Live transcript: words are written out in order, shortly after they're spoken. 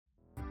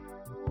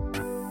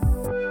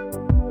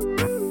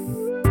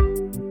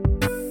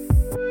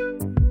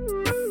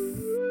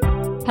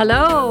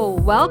Hello,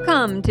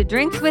 welcome to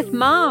Drinks with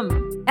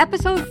Mom,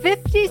 episode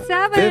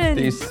 57.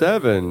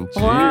 57,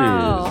 jeez.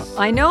 Wow,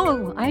 I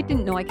know. I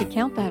didn't know I could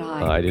count that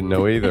high. I didn't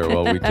know either.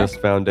 Well, we just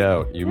found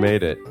out. You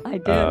made it. I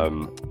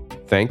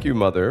did. Thank you,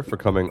 Mother, for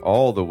coming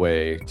all the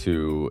way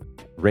to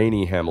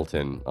rainy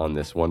Hamilton on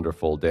this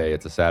wonderful day.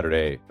 It's a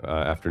Saturday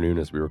afternoon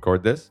as we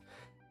record this.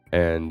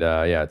 And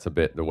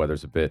the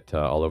weather's a bit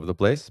all over the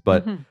place,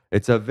 but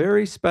it's a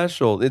very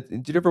special.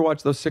 Did you ever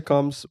watch those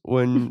sitcoms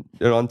when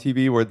on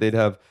TV where they'd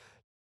have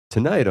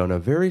tonight on a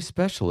very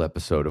special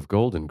episode of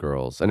Golden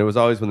Girls? And it was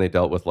always when they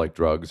dealt with like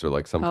drugs or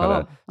like some kind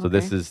of. So okay.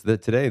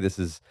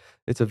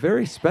 It's a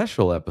very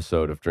special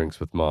episode of Drinks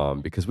with Mom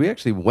because we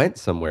actually went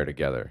somewhere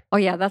together. Oh,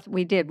 yeah,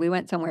 we did. We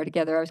went somewhere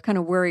together. I was kind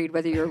of worried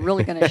whether you were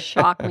really going to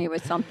shock me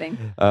with something.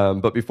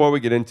 But before we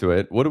get into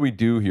it, what do we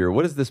do here?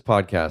 What is this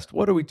podcast?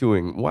 What are we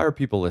doing? Why are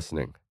people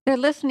listening? They're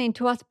listening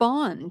to us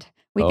bond.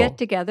 We get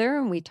together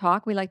and we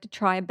talk. We like to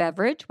try a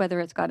beverage, whether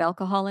it's got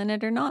alcohol in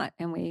it or not.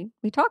 And we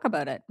talk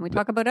about it. And we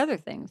talk about other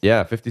things.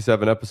 Yeah,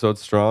 57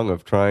 episodes strong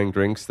of trying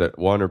drinks that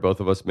one or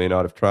both of us may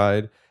not have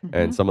tried.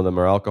 And some of them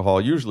are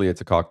alcohol. Usually it's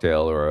a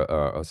cocktail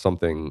or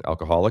something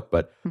alcoholic,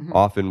 but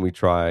often we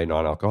try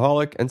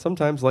non-alcoholic. And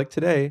sometimes, like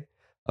today,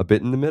 a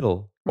bit in the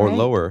middle or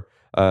lower.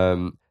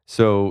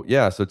 So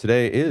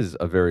today is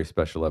a very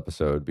special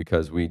episode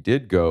because we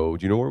did go.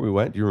 Do you know where we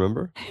went? Do you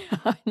remember?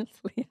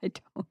 Honestly, I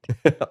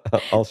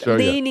don't. I'll show you.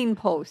 Leaning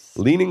Post.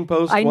 Leaning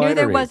Post I knew knew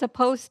there was a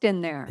post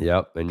in there.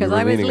 Yep. Because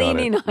I was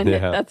leaning on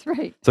it. That's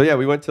right. So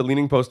we went to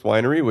Leaning Post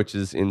Winery, which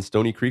is in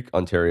Stony Creek,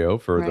 Ontario,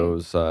 for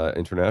those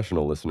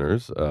international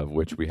listeners, of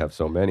which we have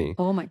so many.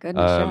 Oh, my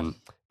goodness, yes.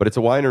 But it's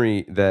a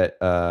winery that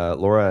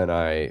Laura and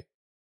I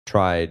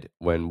tried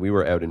when we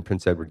were out in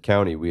Prince Edward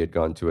County. We had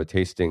gone to a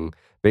tasting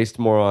based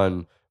more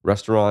on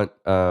restaurant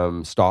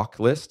stock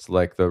lists,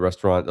 like the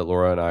restaurant that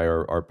Laura and I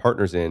are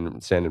partners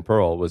in, Sand and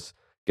Pearl, was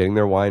getting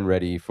their wine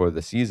ready for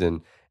the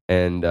season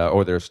and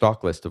or their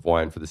stock list of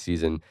wine for the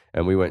season.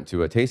 And we went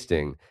to a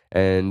tasting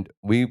and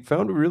we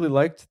found we really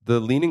liked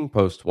the Leaning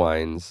Post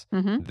wines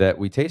that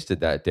we tasted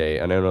that day.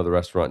 And I know the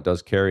restaurant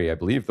does carry, I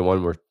believe the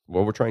one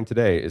we're trying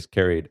today is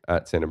carried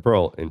at Sand and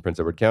Pearl in Prince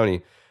Edward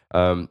County.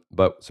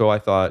 But so I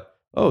thought,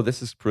 oh,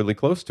 this is really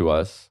close to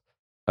us.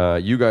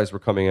 You guys were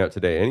coming out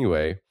today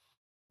anyway.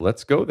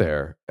 Let's go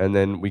there. And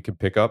then we could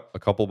pick up a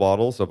couple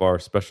bottles of our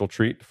special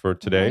treat for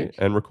today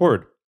and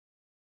record.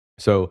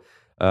 So,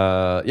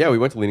 we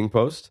went to Leaning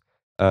Post.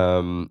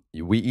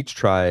 We each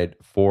tried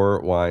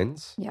 4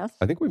 wines. Yes.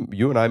 I think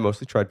you and I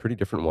mostly tried pretty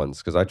different ones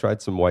because I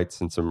tried some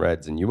whites and some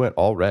reds and you went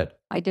all red.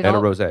 I did. And a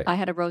rosé. I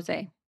had a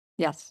rosé.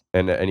 Yes.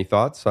 And any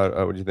thoughts?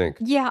 What do you think?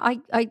 Yeah,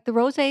 the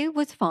rosé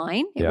was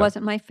fine. It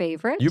wasn't my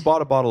favorite. You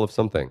bought a bottle of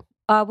something.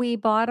 We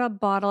bought a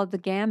bottle of the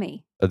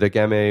Gamay. The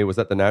Gamay, was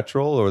that the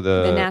natural or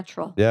the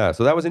natural? Yeah,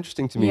 so that was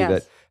interesting to me.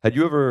 That had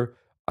you ever?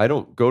 I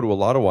don't go to a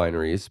lot of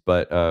wineries,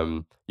 but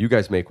you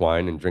guys make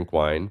wine and drink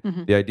wine.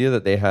 The idea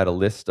that they had a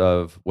list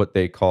of what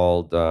they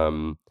called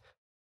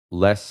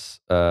less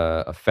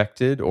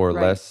affected or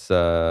less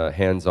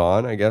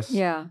hands-on, I guess,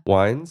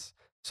 wines.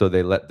 So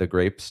they let the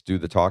grapes do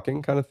the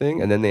talking kind of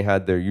thing. And then they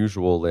had their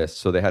usual list.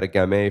 So they had a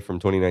Gamay from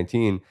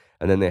 2019,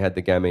 and then they had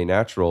the Gamay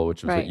Natural,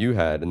 which was what you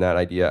had. And that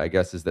idea, I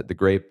guess, is that the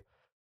grape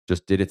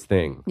just did its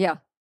thing. Yeah.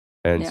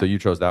 And so you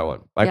chose that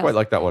one. I quite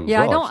like that one.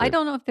 Yeah, as well, I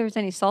don't know if there's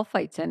any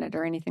sulfites in it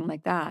or anything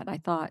like that. I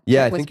thought.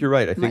 Yeah, I think you're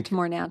right. I think much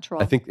more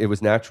natural. I think it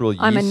was natural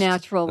yeast. I'm a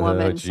natural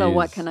woman, so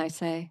what can I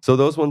say? So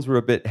those ones were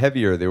a bit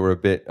heavier. They were a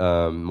bit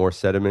more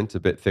sediment,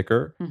 a bit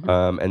thicker.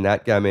 And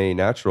that Gamay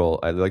Natural,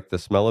 I liked the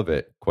smell of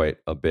it quite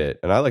a bit.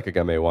 And I like a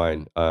Gamay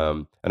wine.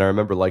 And I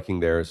remember liking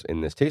theirs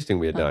in this tasting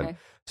we had done.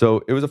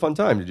 So it was a fun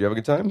time. Did you have a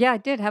good time? Yeah, I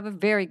did have a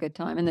very good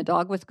time. And the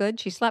dog was good.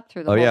 She slept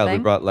through the whole thing. We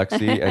brought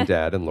Lexi and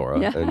Dad and Laura.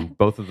 And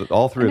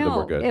all three of them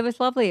were good. It was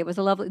lovely.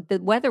 The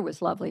weather was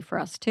lovely for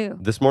us too.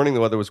 This morning the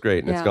weather was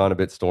great. And it's gone a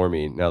bit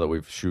stormy now that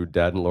we've shooed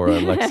Dad and Laura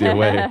and Lexi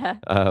away.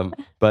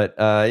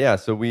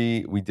 So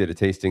we did a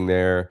tasting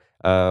there.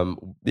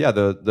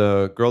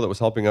 The girl that was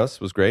helping us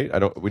was great.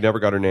 We never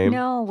got her name.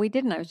 No, we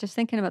didn't. I was just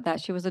thinking about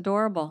that. She was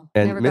adorable.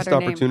 And never missed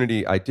got her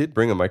opportunity. Name. I did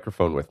bring a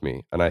microphone with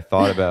me and I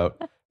thought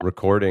about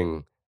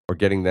recording or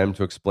getting them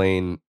to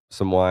explain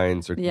some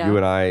wines or you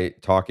and I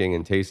talking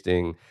and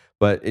tasting,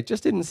 but it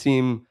just didn't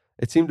seem,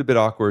 it seemed a bit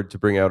awkward to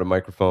bring out a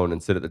microphone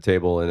and sit at the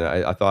table. And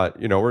I thought,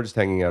 we're just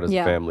hanging out as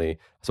a family.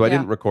 So I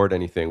didn't record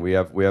anything. We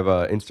have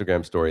a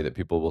Instagram story that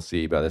people will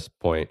see by this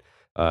point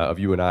of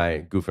you and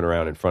I goofing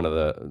around in front of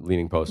the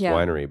Leaning Post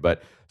Winery.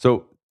 But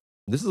so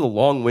this is a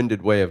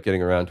long-winded way of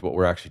getting around to what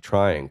we're actually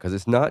trying because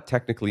it's not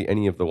technically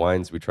any of the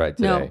wines we tried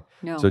today.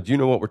 No. So do you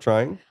know what we're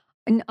trying?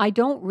 And I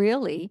don't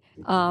really.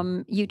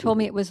 You told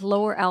me it was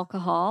lower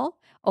alcohol.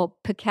 Oh,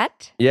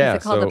 Paquette? Yeah.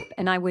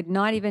 And I would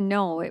not even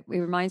know. It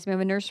reminds me of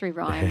a nursery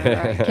rhyme or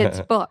a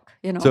kid's book,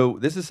 So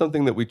this is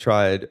something that we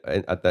tried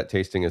at that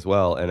tasting as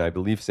well. And I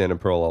believe Sand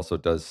and Pearl also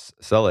does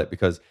sell it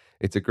because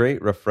it's a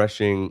great,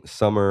 refreshing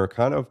summer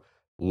kind of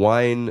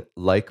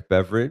wine-like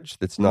beverage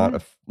that's not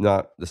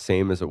the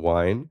same as a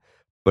wine,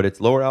 but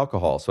it's lower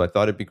alcohol. So I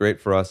thought it'd be great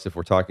for us if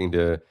we're talking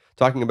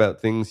about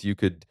things you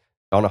could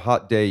on a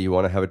hot day, you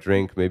want to have a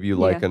drink. Maybe you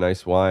like Yeah. a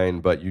nice wine,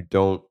 but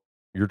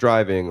you're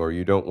driving or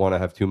you don't want to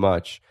have too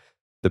much.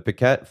 The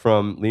Piquette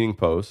from Leaning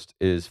Post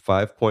is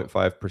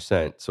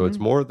 5.5%. So it's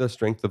Mm. more the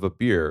strength of a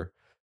beer,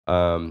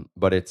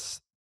 but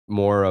it's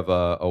more of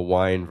a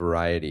wine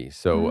variety.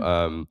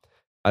 So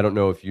I don't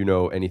know if you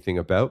know anything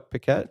about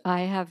Piquette.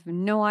 I have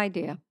no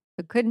idea.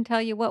 I couldn't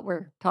tell you what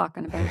we're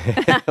talking about.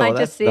 I Well, just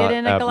that's see it not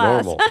in a glass.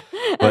 abnormal.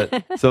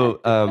 But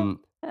so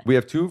we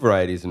have two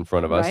varieties in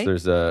front of us. Right.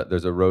 There's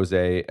a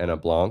rosé and a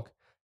blanc.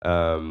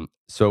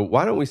 So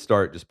why don't we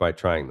start just by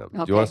trying them? Do you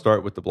want Okay. to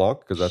start with the blanc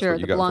because that's Sure, what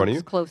you the got in front of blanc's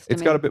you? close to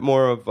It's got me. a bit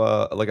more of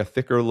like a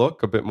thicker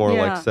look, a bit more like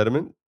Yeah.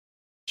 sediment.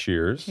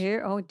 Cheers.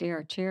 Here, oh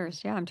dear,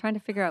 cheers. Yeah, I'm trying to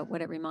figure out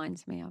what it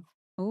reminds me of.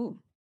 Ooh.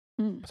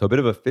 Mm. So a bit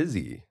of a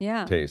fizzy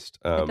Yeah, taste.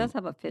 it does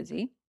have a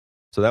fizzy.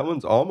 So that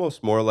one's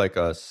almost more like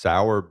a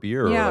sour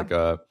beer or Yeah.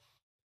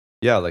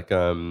 like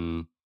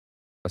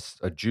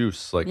a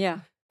juice. Like Yeah.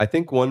 I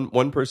think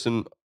one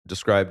person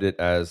described it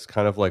as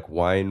kind of like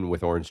wine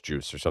with orange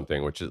juice or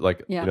something, which is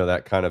like Yeah.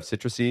 that kind of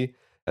citrusy,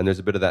 and there's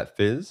a bit of that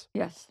fizz.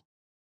 Yes.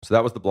 So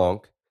that was the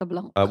blanc. The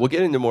blanc. We'll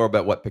get into more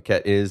about what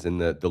Piquette is and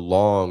the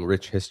long,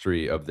 rich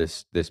history of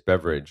this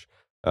beverage,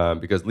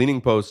 because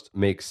Leaning Post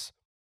makes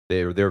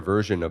their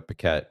version of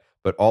Piquette,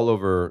 but all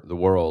over the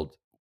world,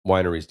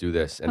 wineries do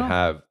this and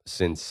have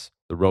since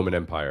the Roman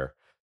Empire.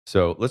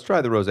 So let's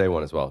try the rosé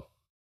one as well.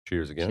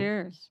 Cheers again.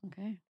 Cheers.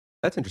 Okay.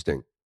 That's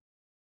interesting.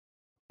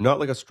 Not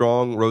like a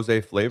strong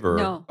rosé flavor.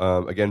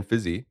 No. Again,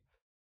 fizzy,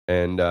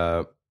 and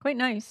Quite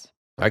nice.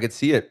 I could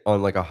see it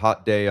on like a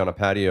hot day on a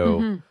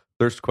patio,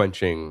 thirst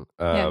quenching.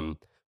 Yeah.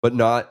 But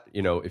not,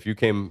 if you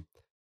came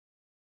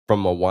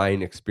from a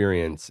wine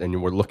experience and you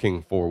were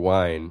looking for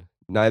wine,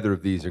 neither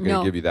of these are going to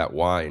No. give you that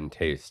wine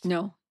taste.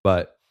 No.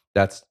 But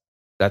that's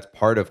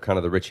part of kind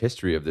of the rich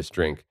history of this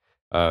drink.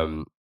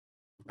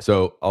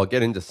 So I'll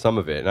get into some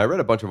of it. And I read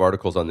a bunch of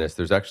articles on this.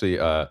 There's actually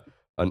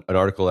an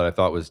article that I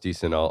thought was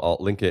decent. I'll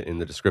link it in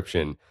the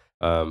description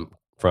from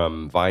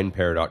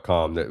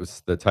vinepair.com. That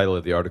was the title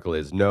of the article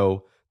is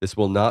 "No, this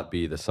will not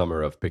be the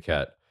summer of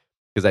Piquette."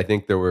 Because I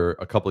think there were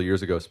a couple of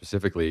years ago,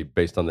 specifically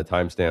based on the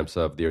timestamps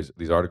of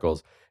these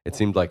articles, it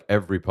seemed like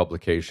every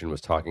publication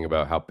was talking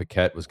about how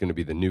Piquette was going to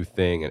be the new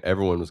thing, and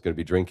everyone was going to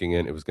be drinking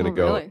it. It was going to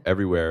go really?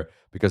 everywhere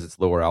because it's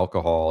lower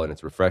alcohol and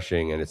it's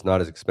refreshing and it's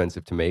not as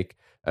expensive to make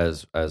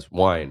as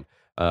wine.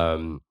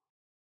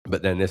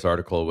 But then this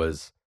article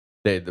was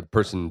the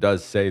person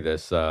does say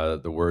this.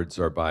 The words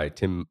are by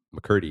Tim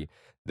McCurdy.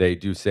 They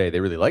do say they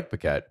really like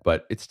Piquette,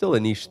 but it's still a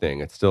niche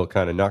thing. It's still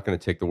kind of not going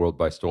to take the world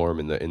by storm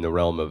in the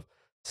realm of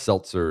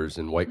seltzers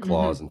and White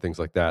Claws and things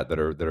like that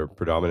are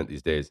predominant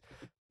these days.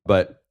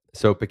 But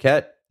so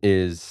Piquette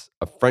is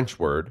a French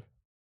word.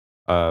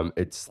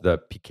 It's the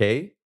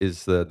piquer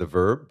is the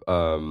verb,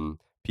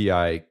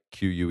 piquer,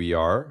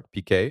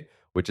 piquer,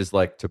 which is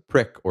like to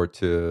prick or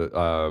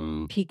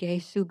to Piquet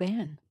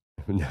Souban.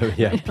 no,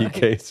 yeah,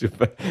 PK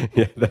super.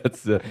 Yeah,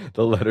 that's the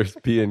letters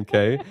P and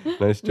K.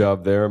 Nice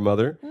job there,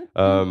 mother.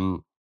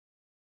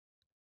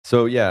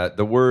 So yeah,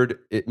 the word,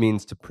 it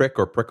means to prick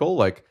or prickle,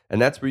 like,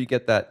 and that's where you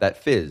get that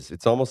fizz.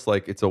 It's almost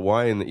like it's a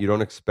wine that you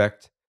don't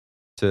expect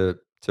to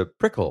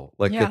prickle.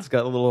 Like Yeah. it's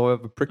got a little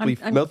of a prickly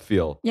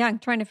mouthfeel. Yeah, I'm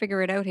trying to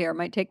figure it out here. It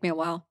might take me a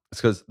while.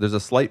 It's because there's a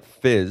slight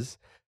fizz.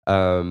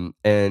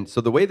 And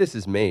so the way this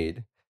is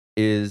made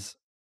is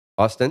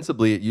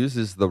ostensibly it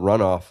uses the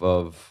runoff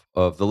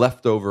of the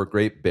leftover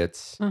grape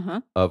bits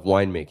of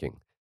winemaking.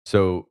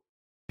 So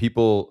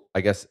people,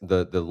 I guess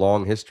the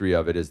long history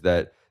of it is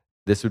that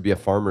this would be a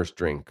farmer's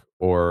drink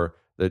or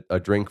a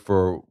drink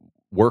for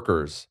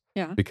workers.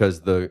 Yeah.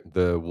 Because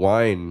the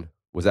wine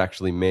was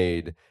actually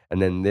made,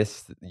 and then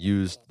this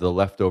used the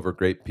leftover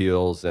grape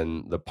peels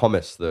and the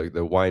pumice,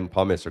 the wine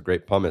pumice or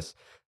grape pumice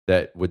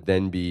that would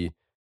then be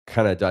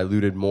kind of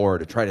diluted more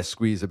to try to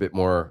squeeze a bit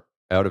more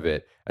out of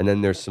it. And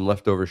then there's some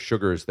leftover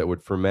sugars that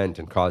would ferment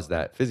and cause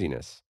that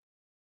fizziness.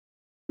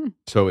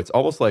 So it's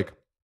almost like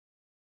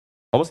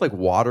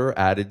water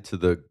added to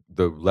the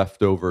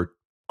leftover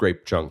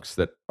grape chunks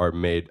that are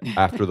made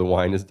after the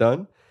wine is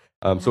done.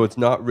 So it's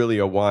not really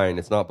a wine.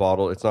 It's not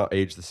bottled. It's not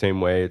aged the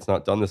same way. It's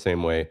not done the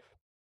same way.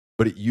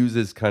 But it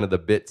uses kind of the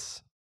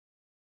bits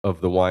of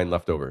the wine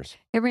leftovers.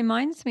 It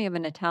reminds me of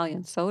an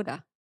Italian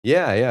soda.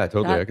 Yeah,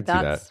 totally. I can see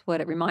that. That's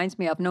what it reminds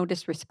me of. No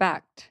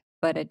disrespect,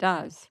 but it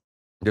does.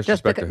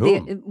 Disrespect to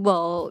whom?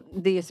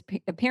 The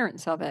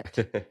appearance of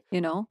it, you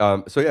know?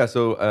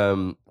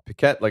 So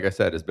Piquette, like I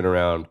said, has been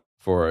around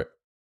for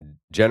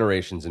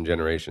generations and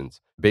generations.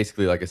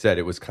 Basically, like I said,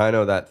 it was kind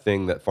of that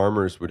thing that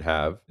farmers would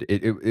have.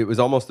 It was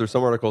almost, there's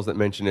some articles that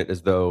mention it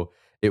as though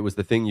it was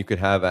the thing you could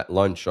have at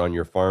lunch on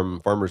your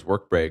farmer's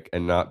work break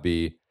and not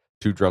be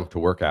too drunk to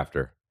work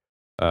after.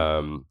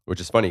 Which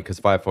is funny because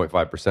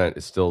 5.5%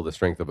 is still the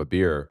strength of a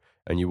beer,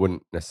 and you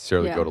wouldn't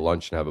necessarily go to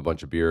lunch and have a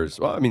bunch of beers.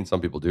 Well, I mean,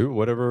 some people do,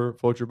 whatever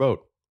floats your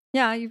boat.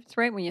 Yeah, it's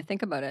right when you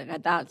think about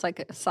it. That's like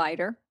a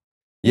cider.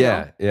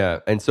 Yeah.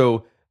 And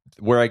so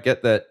where I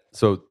get that,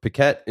 so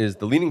Piquette is,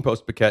 the Leaning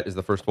Post Piquette is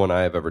the first one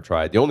I have ever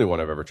tried, the only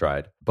one I've ever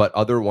tried, but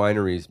other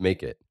wineries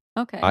make it.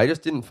 Okay. I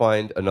just didn't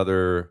find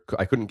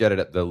I couldn't get it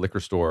at the liquor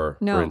store,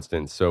 for No.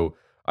 instance. So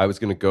I was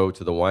going to go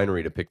to the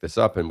winery to pick this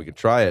up and we could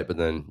try it, but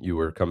then you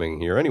were coming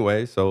here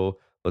anyway. So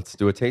let's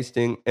do a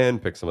tasting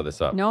and pick some of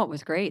this up. No, it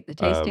was great. The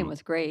tasting Um,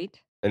 was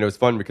great. and it was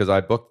fun because I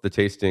booked the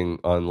tasting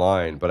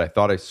online, but I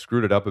thought I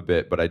screwed it up a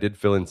bit, but I did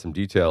fill in some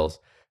details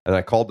and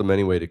I called them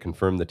anyway to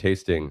confirm the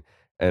tasting.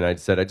 And I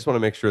said, I just want to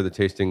make sure the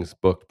tasting's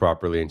booked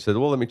properly. And she said,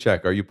 well, let me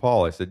check. Are you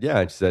Paul? I said, yeah.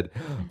 And she said,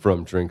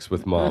 from Drinks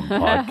with Mom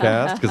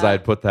podcast, because I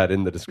had put that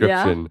in the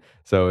description.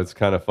 So it's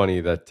kind of funny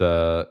that,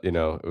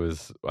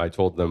 I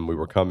told them we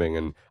were coming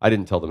and I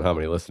didn't tell them how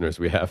many listeners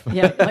we have.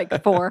 Yeah,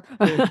 like 4.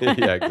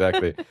 Yeah,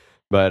 exactly.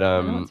 But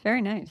No, it's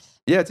very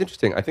nice. yeah, it's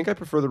interesting. I think I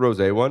prefer the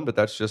rosé one, but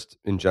that's just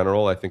in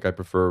general. I think I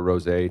prefer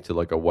rosé to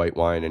like a white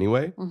wine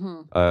anyway.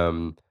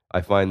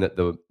 I find that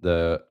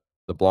the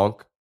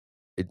Blanc,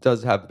 it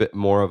does have a bit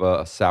more of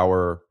a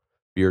sour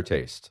beer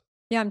taste.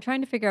 Yeah, I'm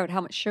trying to figure out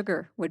how much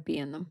sugar would be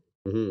in them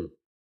hmm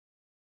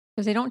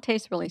because they don't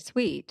taste really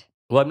sweet.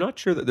 Well, I'm not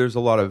sure that there's a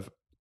lot of.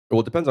 Well,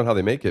 it depends on how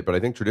they make it, but I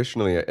think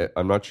traditionally,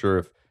 I'm not sure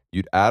if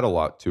you'd add a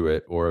lot to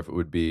it or if it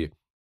would be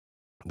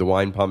the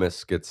wine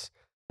pumice gets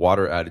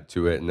water added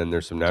to it, and then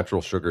there's some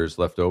natural sugars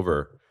left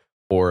over,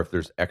 or if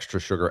there's extra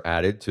sugar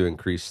added to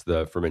increase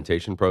the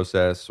fermentation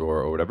process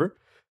or whatever.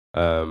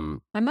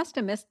 I must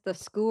have missed the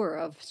skewer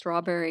of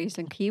strawberries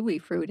and kiwi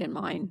fruit in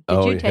mine.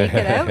 Did you take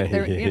it out?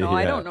 There,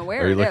 I don't know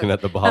where. Are you it looking is.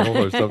 at the bottle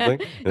or something?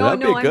 Oh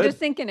no, I'm good. just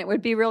thinking it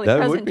would be really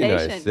That would be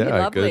presentation. nice. Be Yeah,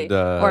 lovely. good,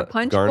 Or a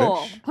punch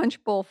garnish.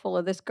 bowl full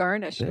of this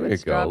garnish There with you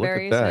go. Look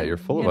strawberries. at that. And, You're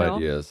full of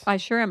ideas. I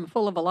sure am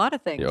full of a lot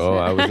of things. Oh,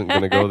 I wasn't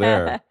going to go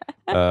there.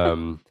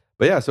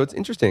 But yeah, so it's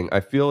interesting. I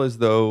feel as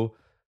though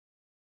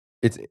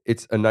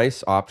it's a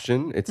nice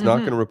option. It's not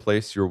going to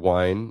replace your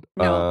wine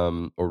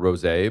No. or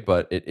rosé,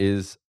 but it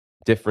is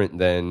different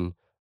than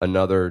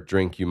another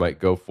drink you might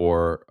go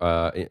for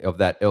of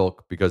that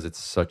ilk because it's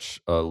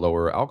such a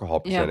lower alcohol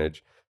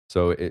percentage.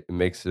 So it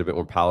makes it a bit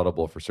more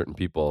palatable for certain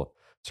people.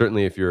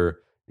 Certainly, if you're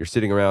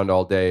sitting around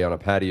all day on a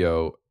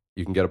patio,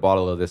 you can get a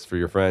bottle of this for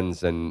your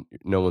friends, and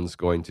no one's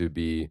going to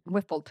be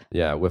Whiffled.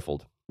 Yeah,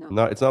 whiffled.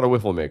 No. It's not a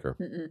whiffle maker.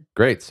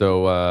 Great.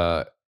 So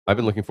I've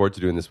been looking forward to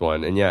doing this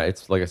one, and yeah,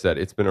 it's like I said,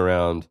 it's been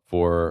around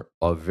for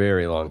a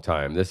very long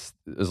time. This,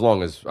 as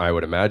long as I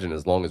would imagine,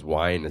 as long as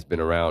wine has been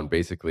around,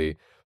 basically,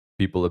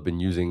 people have been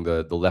using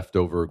the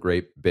leftover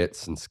grape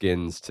bits and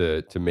skins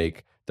to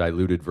make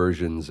diluted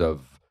versions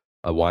of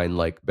a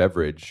wine-like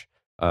beverage.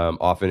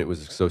 Often, it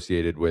was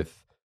associated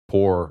with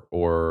poor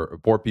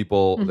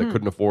people that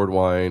couldn't afford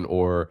wine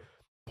or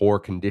poor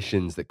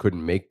conditions that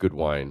couldn't make good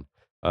wine.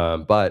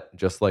 But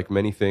just like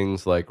many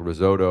things, like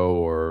risotto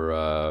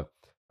or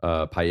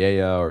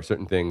paella or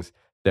certain things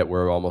that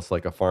were almost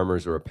like a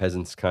farmer's or a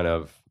peasant's kind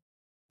of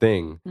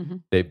thing,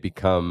 they've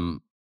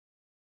become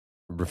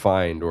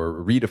refined or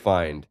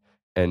redefined,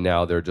 and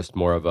now they're just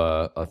more of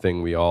a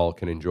thing we all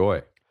can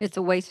enjoy. It's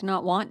a waste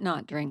not, want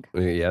not drink.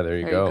 Yeah, there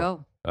you There go. you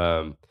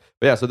go.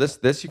 But yeah, so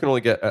this you can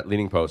only get at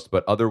Leading Post,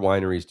 but other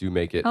wineries do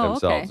make it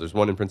themselves. Okay. There's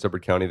one in Prince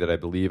Edward County that I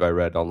believe I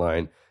read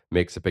online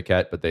makes a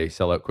piquette, but they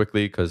sell out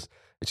quickly because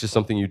it's just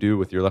something you do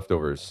with your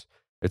leftovers.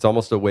 It's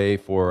almost a way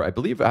for, I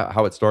believe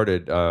how it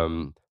started,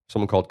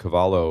 someone called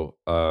Cavallo,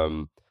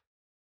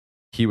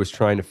 he was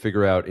trying to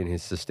figure out in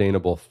his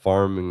sustainable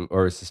farming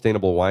or his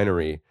sustainable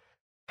winery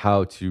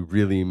how to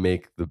really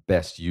make the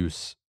best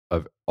use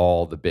of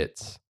all the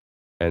bits.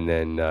 And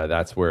then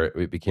that's where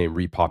it became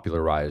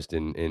repopularized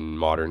in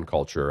modern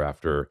culture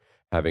after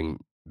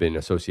having been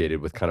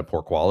associated with kind of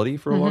poor quality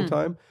for a long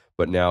time.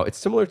 But now it's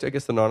similar to, I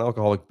guess, the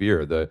non-alcoholic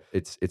beer.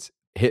 It's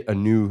hit a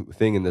new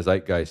thing in the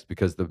zeitgeist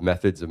because the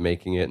methods of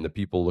making it and the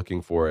people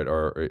looking for it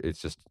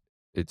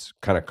it's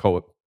kind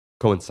of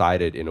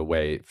coincided in a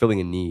way, filling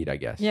a need, I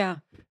guess. Yeah.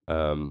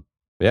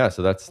 Yeah.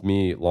 So that's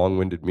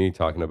long-winded me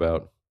talking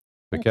about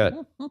piquette.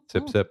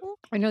 Sip, sip.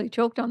 I know you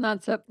choked on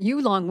that sip.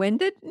 You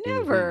long-winded?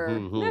 Never.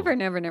 Never,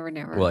 never, never,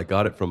 never. Well, I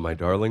got it from my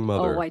darling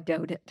mother. Oh, I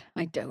doubt it.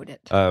 I doubt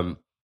it.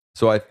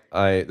 So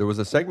I there was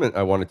a segment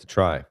I wanted to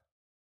try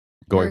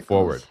going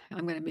forward.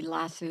 I'm going to be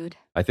lassoed.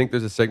 I think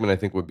there's a segment I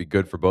think would be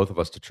good for both of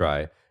us to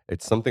try.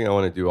 It's something I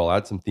want to do. I'll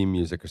add some theme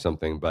music or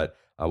something, but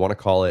I want to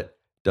call it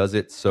Does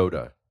It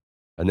Soda?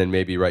 And then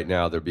maybe right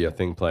now there'd be a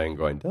thing playing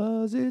going,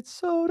 Does It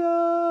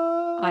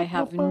Soda? I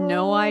have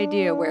no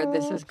idea where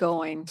this is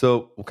going.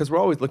 So, because we're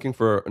always looking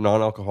for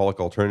non-alcoholic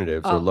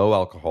alternatives or low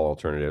alcohol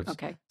alternatives.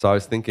 Okay. So I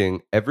was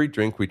thinking every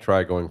drink we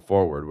try going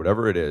forward,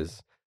 whatever it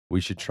is, we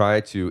should try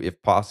to,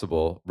 if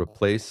possible,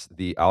 replace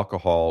the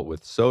alcohol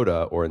with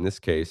soda, or in this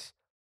case,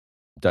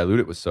 dilute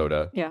it with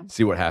soda. Yeah.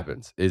 See what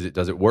happens.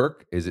 Does it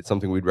work? Is it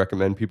something we'd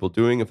recommend people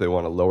doing if they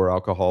want a lower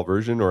alcohol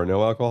version or a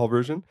no alcohol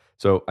version?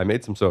 So I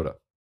made some soda.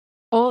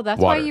 Oh,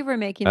 that's water. why you were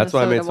making That's the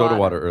why soda I made soda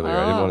water earlier.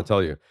 I didn't Oh. want to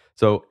tell you.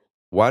 So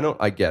why don't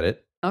I get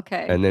it?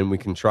 Okay. And then we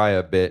can try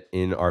a bit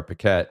in our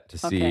piquette to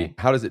see Okay.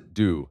 how does it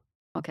do.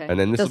 Okay. And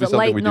then this Does will be it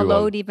something we lighten the do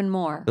on- load even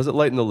more? Does it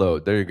lighten the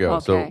load? There you go.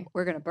 Okay. So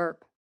We're going to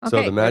burp. So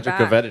Okay, the we're magic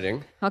of back.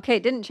 editing. Okay,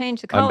 didn't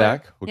change the color. I'm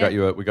back. We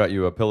Yeah. got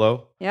you a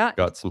pillow. Yeah,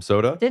 Got some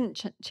soda.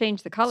 didn't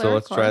change the color. So of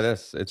let's try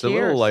course. this. It's a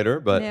little Cheers. lighter,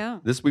 but Yeah.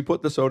 we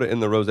put the soda in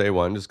the rosé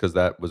one just because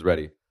that was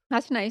ready.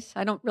 That's nice.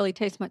 I don't really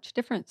taste much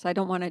difference. I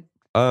don't want to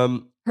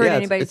Hurt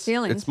anybody's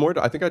feelings. It's more.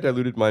 I think I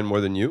diluted mine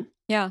more than you.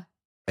 Yeah.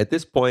 At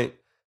this point,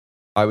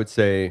 I would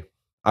say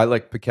I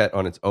like Paquette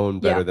on its own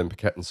better than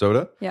Paquette and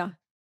soda. Yeah.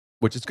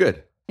 Which is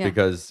good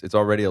because it's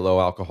already a low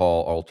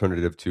alcohol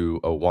alternative to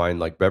a wine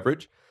like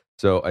beverage.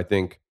 So I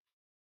think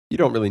you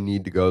don't really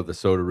need to go the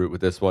soda route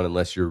with this one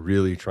unless you're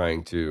really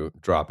trying to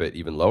drop it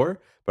even lower.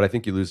 But I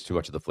think you lose too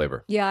much of the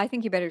flavor. Yeah, I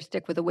think you better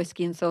stick with a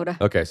whiskey and soda.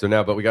 Okay, so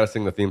now, but we got to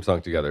sing the theme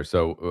song together.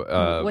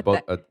 So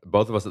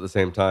both of us at the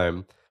same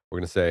time, we're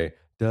going to say,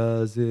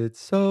 "Does it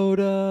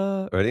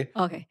soda?" Ready?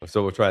 Okay.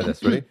 So we'll try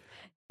this. Ready?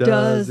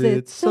 Does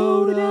it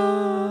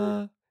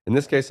soda? In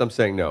this case, I'm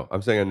saying no.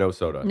 I'm saying a no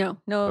soda. No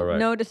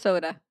to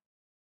soda.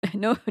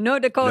 No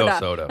Dakota. No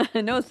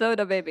soda. No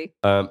soda, baby.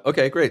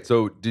 Okay, great.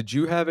 So did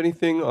you have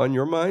anything on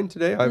your mind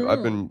today?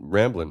 I've been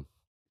rambling.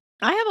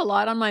 I have a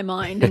lot on my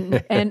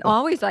mind, and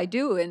always I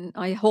do, and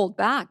I hold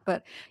back.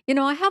 But,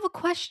 I have a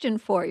question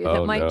for you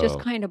that might just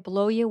kind of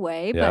blow you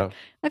away. Yeah. But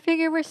I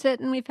figure we're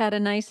sitting, we've had a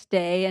nice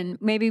day, and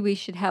maybe we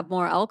should have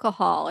more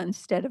alcohol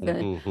instead of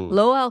a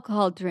low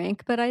alcohol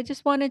drink. But I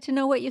just wanted to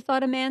know what you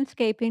thought of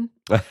manscaping.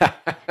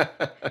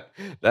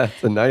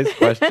 That's a nice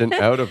question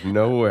out of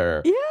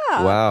nowhere. Yeah.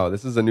 Wow,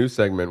 this is a new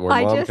segment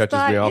where Mom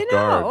catches me off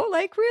guard.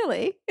 Like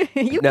really,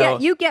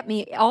 you get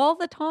me all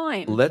the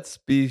time. Let's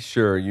be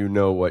sure you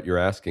know what you're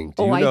asking.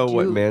 Do you know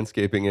what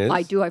manscaping is?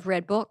 I do. I've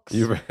read books.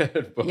 You've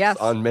read books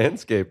on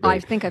manscaping. I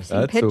think I've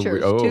seen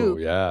pictures too.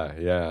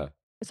 Yeah.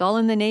 It's all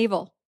in the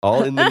navel.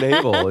 All in the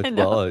navel.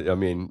 Well, I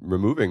mean,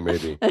 removing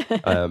maybe.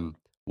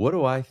 What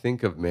do I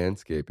think of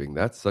manscaping?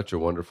 That's such a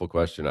wonderful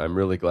question. I'm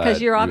really glad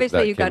because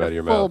you've got a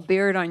full mouth.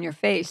 Beard on your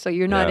face, so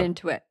you're not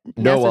into it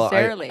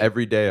necessarily. No,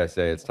 every day I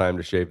say it's time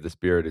to shave this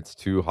beard. It's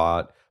too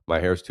hot. My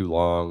hair's too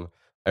long.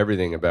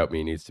 Everything about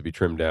me needs to be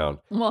trimmed down.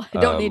 Well, I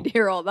don't need to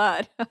hear all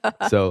that.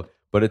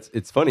 But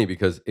it's funny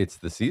because it's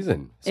the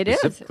season. It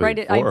is right.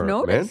 I've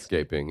noticed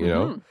manscaping. You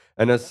know,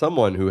 and as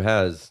someone who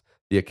has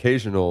the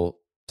occasional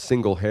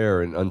single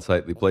hair in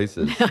unsightly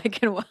places. I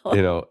can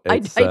I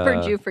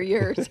diapered you for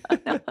years.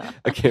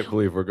 I can't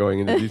believe we're going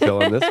into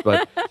detail on this,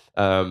 but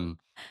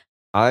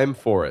I'm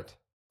for it.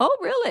 Oh,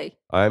 really?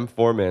 I'm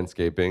for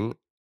manscaping.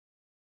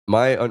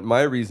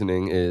 My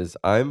reasoning is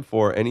I'm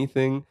for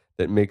anything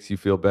that makes you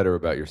feel better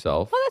about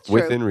yourself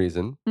within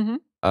reason.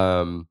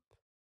 Mm-hmm.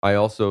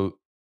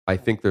 I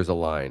think there's a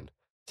line.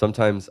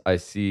 Sometimes I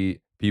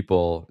see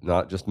people,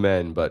 not just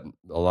men, but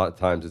a lot of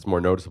times it's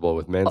more noticeable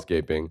with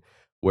manscaping.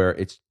 Where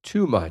it's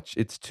too much,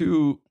 it's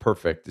too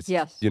perfect. It's,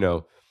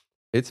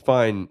 it's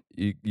fine.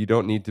 You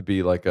don't need to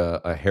be like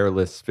a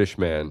hairless fish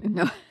man.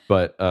 No.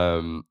 But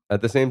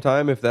at the same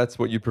time, if that's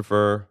what you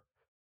prefer,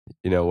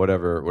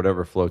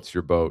 whatever floats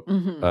your boat.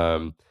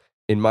 Mm-hmm.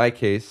 In my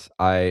case,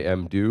 I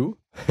am due.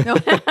 No.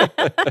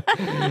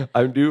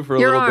 I'm due for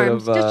your a little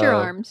arms, bit of just your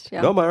arms.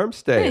 Yeah. No, my arms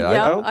stay.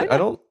 Yeah, I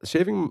don't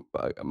shaving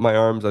my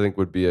arms. I think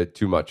would be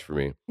too much for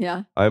me.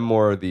 Yeah, I'm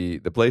more the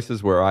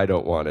places where I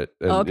don't want it.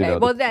 And, okay,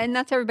 and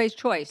that's everybody's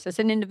choice. It's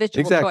an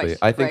individual choice.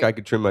 I think right? I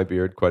could trim my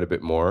beard quite a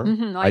bit more.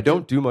 Mm-hmm, I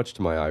don't do much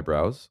to my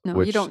eyebrows,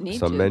 which you don't need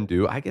some men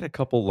do. I get a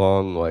couple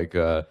long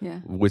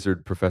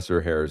wizard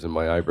professor hairs in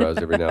my eyebrows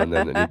every now and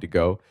then that need to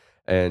go.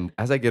 And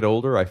as I get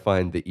older, I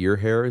find the ear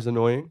hair is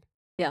annoying.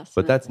 Yes,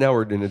 but that's now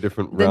we're in a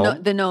different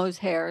realm. The nose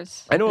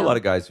hairs. I know a lot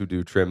of guys who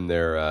do trim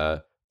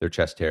their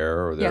chest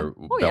hair or their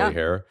belly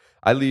hair.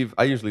 I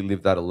usually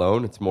leave that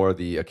alone. It's more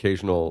the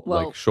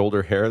occasional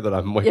shoulder hair that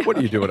I'm like, what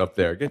are you doing up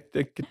there?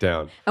 Get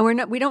down.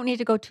 And we don't need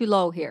to go too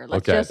low here.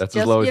 Let's that's as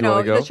low as you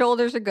want to go. The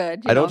shoulders are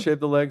good. I don't shave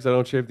the legs. I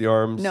don't shave the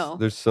arms. No.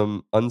 There's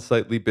some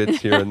unsightly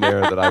bits here and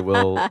there that I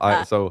will.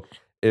 So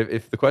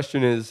if the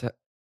question is,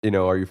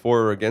 are you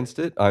for or against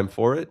it? I'm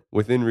for it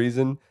within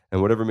reason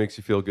and whatever makes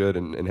you feel good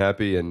and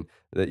happy and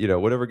that,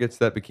 whatever gets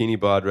that bikini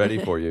bod ready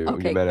for you.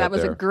 Okay, you men that out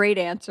was there. a great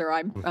answer.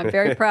 I'm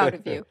very proud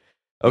of you.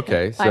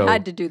 Okay, so I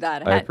had to do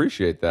that. I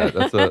appreciate that.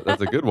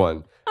 That's a good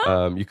one.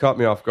 You caught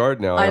me off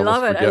guard now. I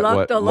love it. I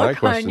love the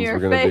look on your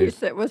face.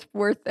 Be. It was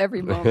worth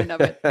every moment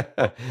of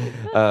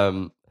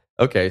it.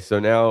 Okay, so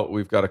now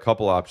we've got a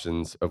couple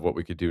options of what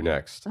we could do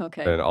next.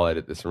 Okay. And I'll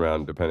edit this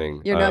around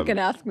depending. You're not going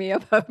to ask me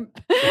about...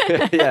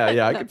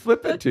 yeah, I could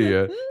flip it to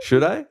you.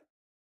 Should I?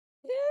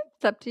 Yeah,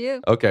 it's up to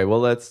you. Okay,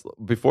 well,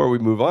 before we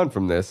move on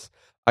from this,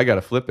 I got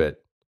to flip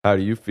it. How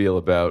do you feel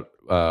about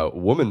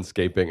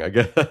womanscaping, I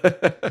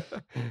guess?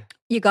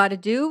 You got to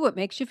do what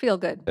makes you feel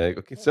good.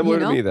 Okay, similar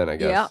to me then, I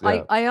guess.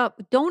 Yeah. I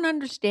don't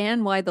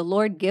understand why the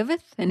Lord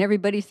giveth and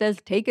everybody says,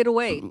 take it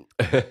away.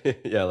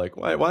 Yeah, like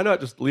why not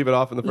just leave it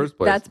off in the first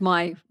place? That's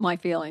my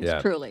feelings,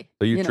 truly.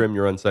 So you trim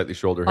your unsightly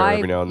shoulder hair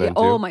every now and then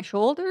too? Oh, my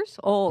shoulders?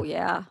 Oh,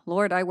 yeah.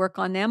 Lord, I work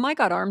on them. I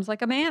got arms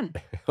like a man.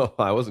 Oh,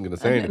 I wasn't going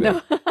to say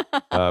anything.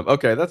 No.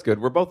 Okay, that's good.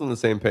 We're both on the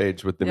same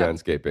page with the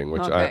manscaping,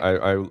 which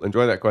I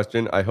enjoy that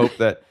question. I hope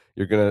that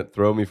you're going to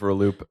throw me for a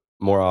loop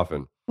more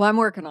often. Well, I'm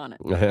working on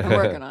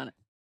it.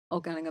 Oh,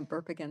 God, I'm going to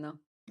burp again, though.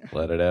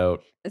 Let it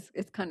out.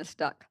 It's kind of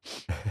stuck.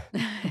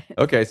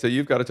 Okay, so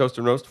you've got a toast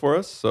and roast for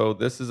us. So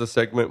this is a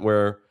segment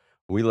where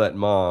we let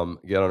Mom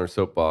get on her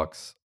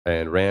soapbox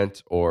and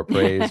rant or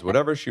praise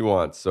whatever she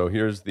wants. So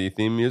here's the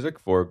theme music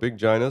for Big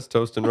Gina's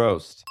Toast and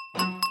Roast.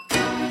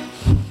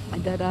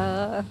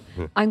 Da-da.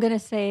 I'm going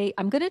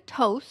to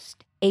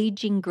toast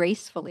aging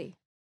gracefully.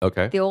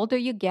 Okay. The older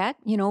you get,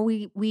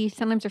 we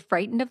sometimes are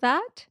frightened of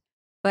that,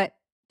 but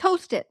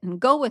toast it and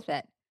go with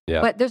it.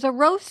 Yeah. But there's a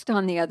roast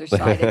on the other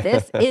side of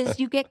this is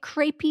you get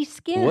crepey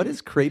skin. What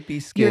is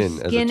crepey skin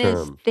Your skin as a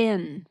term? is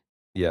thin.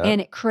 Yeah.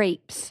 And it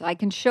crepes. I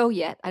can show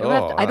you it. I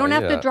don't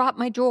have to drop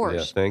my drawers.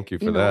 Yeah, thank you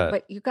for that.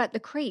 But you got the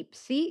crepe.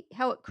 See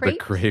how it crepes?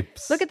 The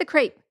crepes. Look at the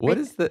crepe. What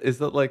is that? Is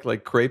that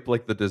like crepe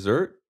like the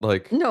dessert?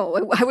 Like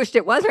No, I wished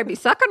it was. I'd be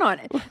sucking on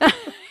it.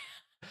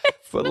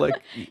 But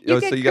like you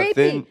so you got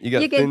thin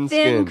thin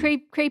skin.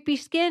 crepey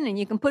skin, and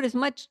you can put as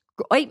much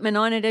ointment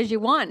on it as you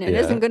want. It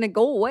isn't going to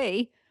go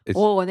away.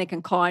 And they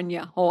can con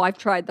you. Oh, I've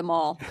tried them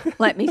all.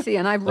 Let me see.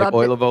 And I've rubbed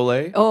oil of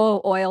Olay?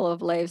 Oh, oil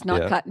of Olay's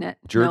not cutting it.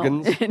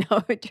 Jergens?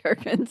 No,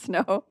 Jergens,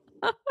 no.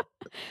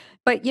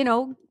 But,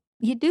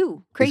 you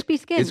do. Crepey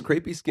skin. Is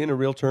crepey skin a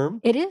real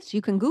term? It is.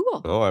 You can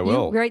Google. Oh, I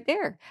will. Right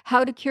there.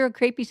 How to cure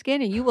crepey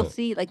skin. And you will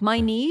see, like my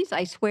knees,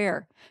 I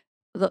swear,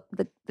 the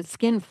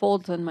skin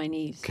folds on my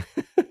knees.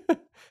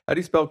 How do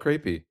you spell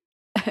crepey?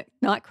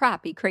 Not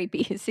crappy,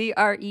 crepey.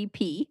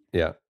 CREP.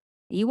 Yeah.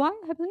 EY,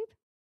 I believe.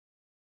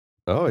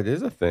 Oh, it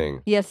is a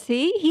thing. Yeah,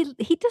 see?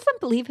 He doesn't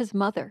believe his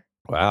mother.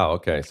 Wow,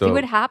 okay. So see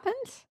what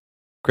happens?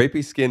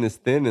 Crepey skin is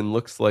thin and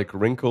looks like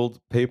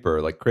wrinkled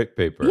paper, like crepe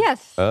paper.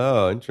 Yes.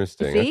 Oh,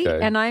 interesting. See?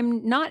 Okay. And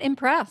I'm not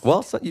impressed.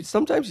 Well,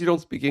 sometimes you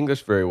don't speak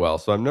English very well,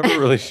 so I'm never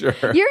really sure.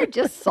 You're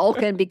just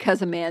sulking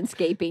because of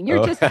manscaping.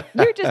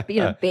 You're just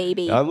being a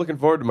baby. I'm looking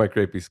forward to my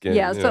crepey skin.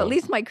 Yeah, so at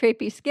least my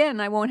crepey skin,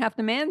 I won't have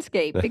to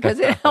manscape because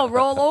it'll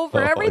roll over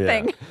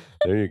everything. Yeah.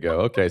 There you go.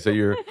 Okay, so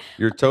you're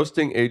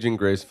toasting aging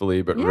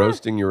gracefully, but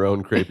roasting your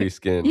own crepey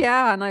skin.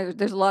 Yeah, and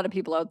there's a lot of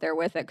people out there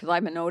with it because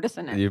I've been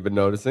noticing it. You've been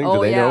noticing?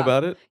 Do they know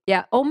about it?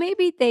 Yeah. Oh,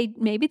 maybe they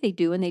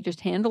do, and they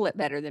just handle it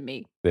better than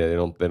me. Yeah, they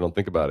don't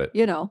think about it.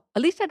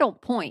 At least I don't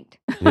point.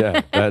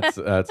 Yeah, that's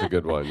a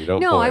good one. You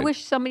don't. No, point. I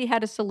wish somebody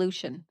had a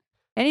solution.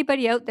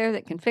 Anybody out there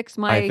that can fix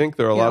my... I think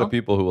there are a lot of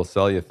people who will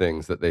sell you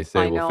things that they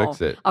say will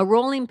fix it. A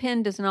rolling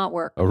pin does not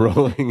work.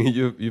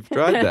 You've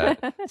tried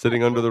that,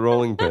 sitting under the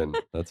rolling pin.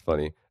 That's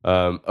funny.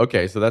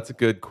 Okay, so that's a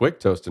good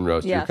quick toast and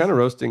roast. Yes. You're kind of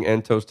roasting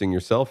and toasting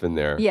yourself in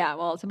there. Yeah,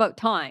 well, it's about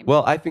time.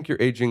 Well, I think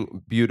you're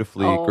aging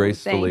beautifully,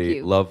 gracefully, thank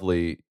you.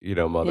 lovely,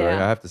 Mother. Yeah.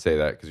 I have to say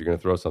that because you're going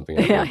to throw something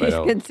at me yeah, if I you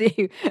don't. can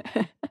see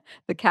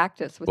the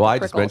cactus with Well, the I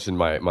just prickles. mentioned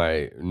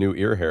my new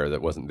ear hair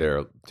that wasn't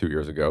there 2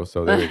 years ago.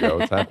 So there you go.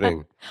 It's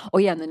happening. Oh,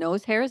 yeah, and the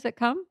nose hairs that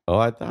come? Oh,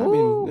 I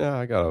mean, yeah,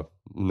 I got a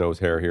nose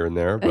hair here and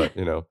there, but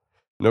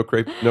no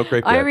crepe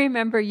I yet.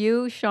 remember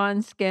you,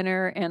 Sean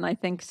Skinner, and I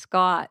think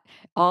Scott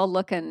all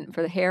looking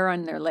for the hair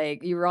on their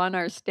leg. You were on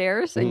our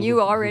stairs, and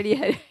you already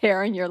had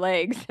hair on your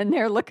legs, and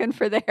they're looking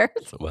for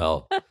theirs.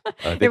 Well, I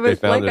think It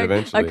was they found like it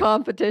eventually. a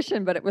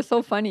competition, but it was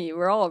so funny. You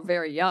were all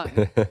very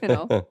young,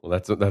 Well,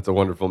 that's a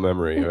wonderful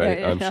memory,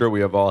 right? Yeah. I'm sure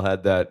we have all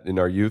had that in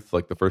our youth,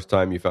 like the first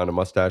time you found a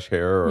mustache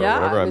hair or Yeah,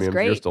 whatever. it I was mean,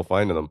 great. you're still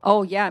finding them.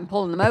 Oh, yeah, I'm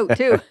pulling them out,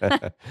 too.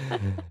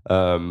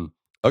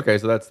 Okay,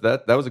 so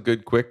that was a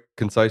good, quick,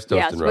 concise toast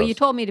Yes, and well, roast. you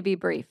told me to be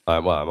brief.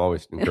 Well, I'm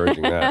always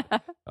encouraging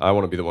that. I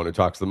want to be the one who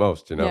talks the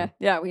most,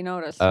 Yeah, we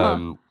noticed.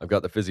 I've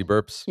got the fizzy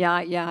burps.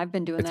 Yeah, I've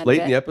been doing It's that.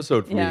 late in the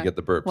episode for me Yeah. to get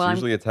the burps. Well,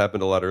 Usually it's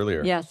happened a lot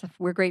earlier. Yes,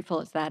 we're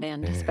grateful it's that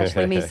end,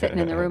 especially me sitting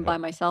in the room by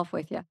myself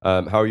with you.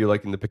 How are you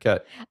liking the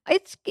piquette?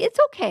 It's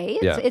okay.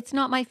 It's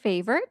not my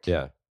favorite.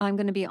 Yeah. I'm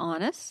going to be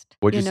honest.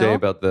 What'd you say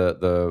about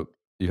the?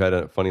 You had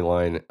a funny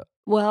line.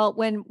 Well,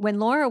 when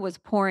Laura was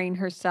pouring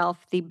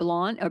herself the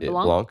Blanc,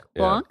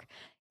 Blanc,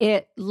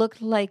 it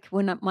looked like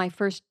my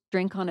first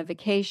drink on a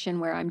vacation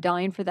where I'm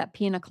dying for that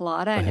pina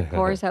colada and it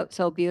pours out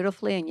so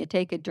beautifully and you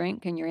take a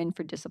drink and you're in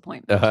for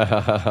disappointment.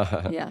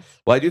 Yes.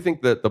 Well, I do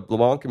think that the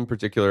Blanc in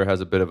particular has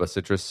a bit of a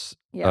citrus,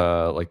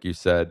 like you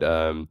said.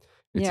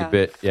 It's a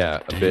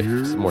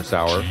bit more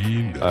sour.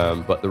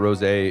 But the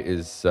rosé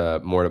is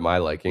more to my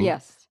liking.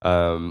 Yes.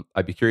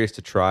 I'd be curious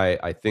to try.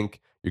 I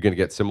think you're going to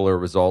get similar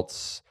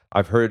results.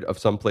 I've heard of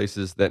some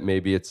places that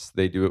maybe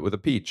they do it with a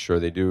peach or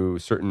they do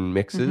certain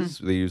mixes.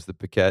 Mm-hmm. They use the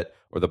piquette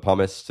or the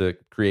pomace to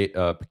create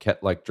a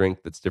piquette-like drink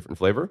that's different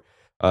flavor.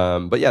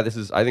 But yeah,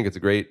 I think it's a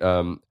great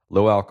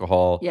low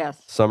alcohol,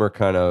 summer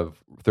kind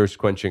of thirst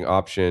quenching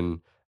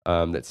option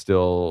that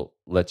still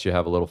lets you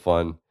have a little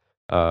fun.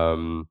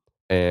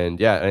 And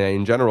yeah,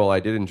 in general,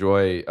 I did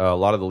enjoy a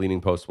lot of the Leaning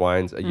Post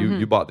wines.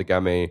 You bought the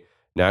Gamay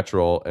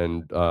Natural,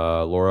 and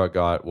Laura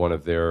got one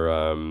of their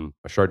a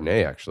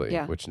Chardonnay actually,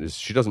 which is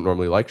she doesn't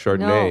normally like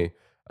Chardonnay.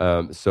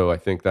 No. So I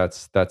think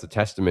that's a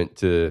testament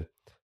to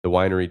the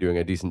winery doing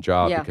a decent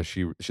job because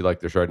she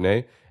liked their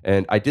Chardonnay,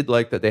 and I did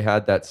like that they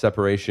had that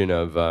separation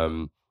of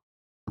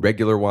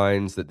regular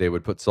wines that they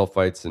would put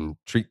sulfites and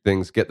treat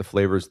things, get the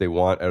flavors they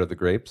want out of the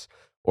grapes,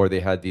 or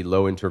they had the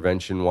low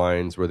intervention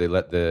wines where they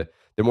let the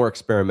they're more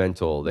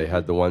experimental. They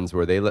had the ones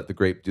where they let the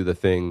grape do the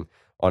thing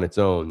on its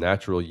own,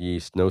 natural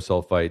yeast, no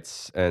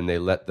sulfites, and they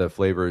let the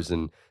flavors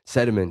and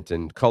sediment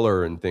and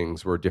color and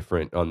things were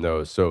different on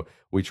those. So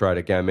we tried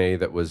a Gamay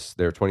that was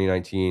their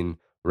 2019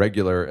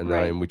 regular, and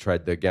then we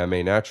tried the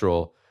Gamay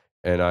natural.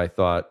 And I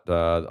thought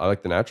I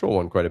like the natural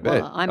one quite a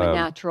bit. Well, I'm a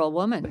natural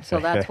woman, so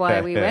that's why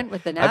we went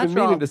with the natural. I've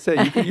been meaning to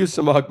say you could use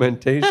some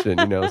augmentation.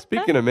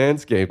 Speaking of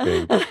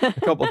manscaping,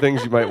 a couple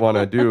things you might want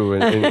to do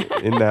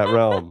in that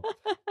realm.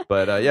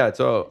 But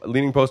so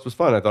Leaning Post was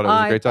fun. I thought it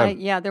was a great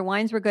time. Their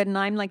wines were good, and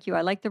I'm like you.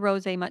 I like the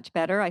rosé much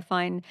better. I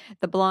find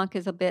the Blanc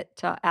is a bit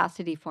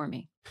acidy for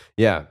me.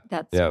 Yeah,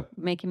 that's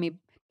making me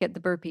get the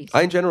burpees.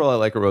 In general, I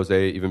like a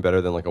rosé even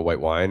better than like a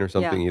white wine or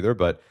something either.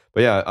 But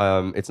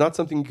it's not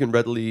something you can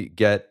readily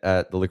get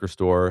at the liquor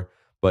store.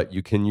 But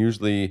you can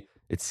usually.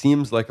 It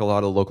seems like a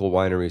lot of local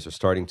wineries are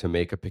starting to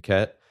make a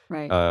piquette.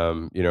 Right.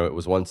 It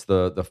was once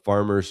the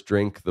farmer's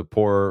drink, the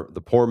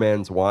poor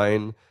man's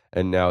wine,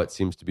 and now it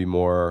seems to be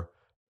more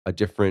a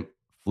different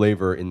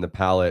flavor in the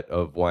palate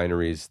of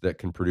wineries that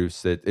can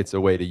produce it. It's a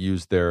way to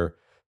use their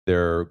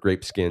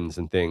grape skins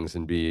and things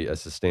and be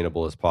as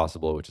sustainable as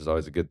possible, which is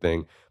always a good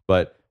thing.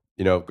 But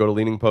go to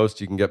Leaning Post.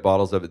 You can get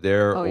bottles of it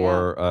there,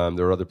 or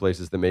there are other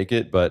places that make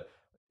it. But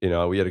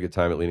we had a good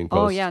time at Leaning Post.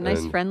 Oh yeah,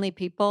 nice, friendly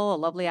people, a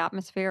lovely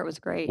atmosphere. It was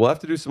great. We'll have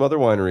to do some other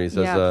wineries.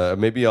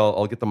 Maybe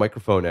I'll get the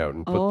microphone out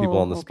and put people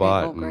on the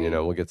spot, and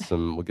we'll get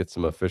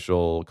some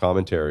official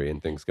commentary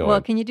and things going.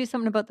 Well, can you do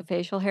something about the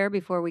facial hair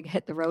before we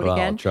hit the road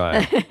again? I'll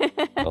try.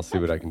 I'll see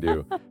what I can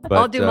do. But,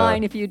 I'll do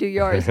mine if you do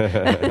yours.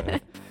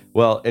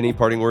 Well, any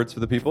parting words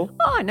for the people?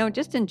 Oh, no,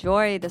 just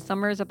enjoy. The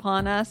summer is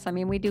upon us. I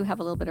mean, we do have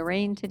a little bit of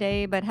rain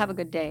today, but have a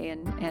good day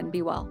and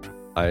be well.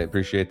 I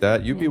appreciate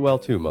that. You be well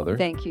too, Mother.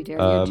 Thank you, dear.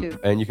 You too.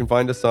 And you can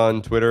find us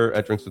on Twitter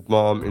at Drinks with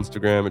Mom,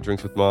 Instagram at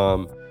Drinks with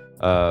Mom,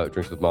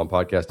 Drinks with Mom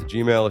podcast at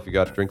Gmail. If you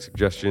got drink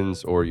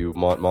suggestions or you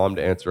want Mom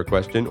to answer a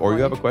question, or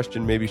you have a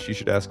question maybe she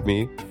should ask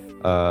me,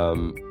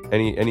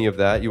 any of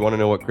that, you want to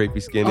know what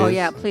crepey skin is? Oh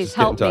yeah, please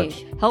help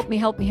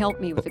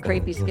me with the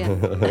crepey skin.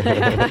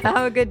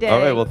 Have a good day. All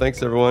right, well,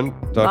 thanks everyone.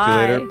 Talk to you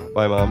later.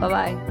 Bye, Mom.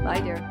 Bye-bye.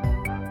 Bye, dear.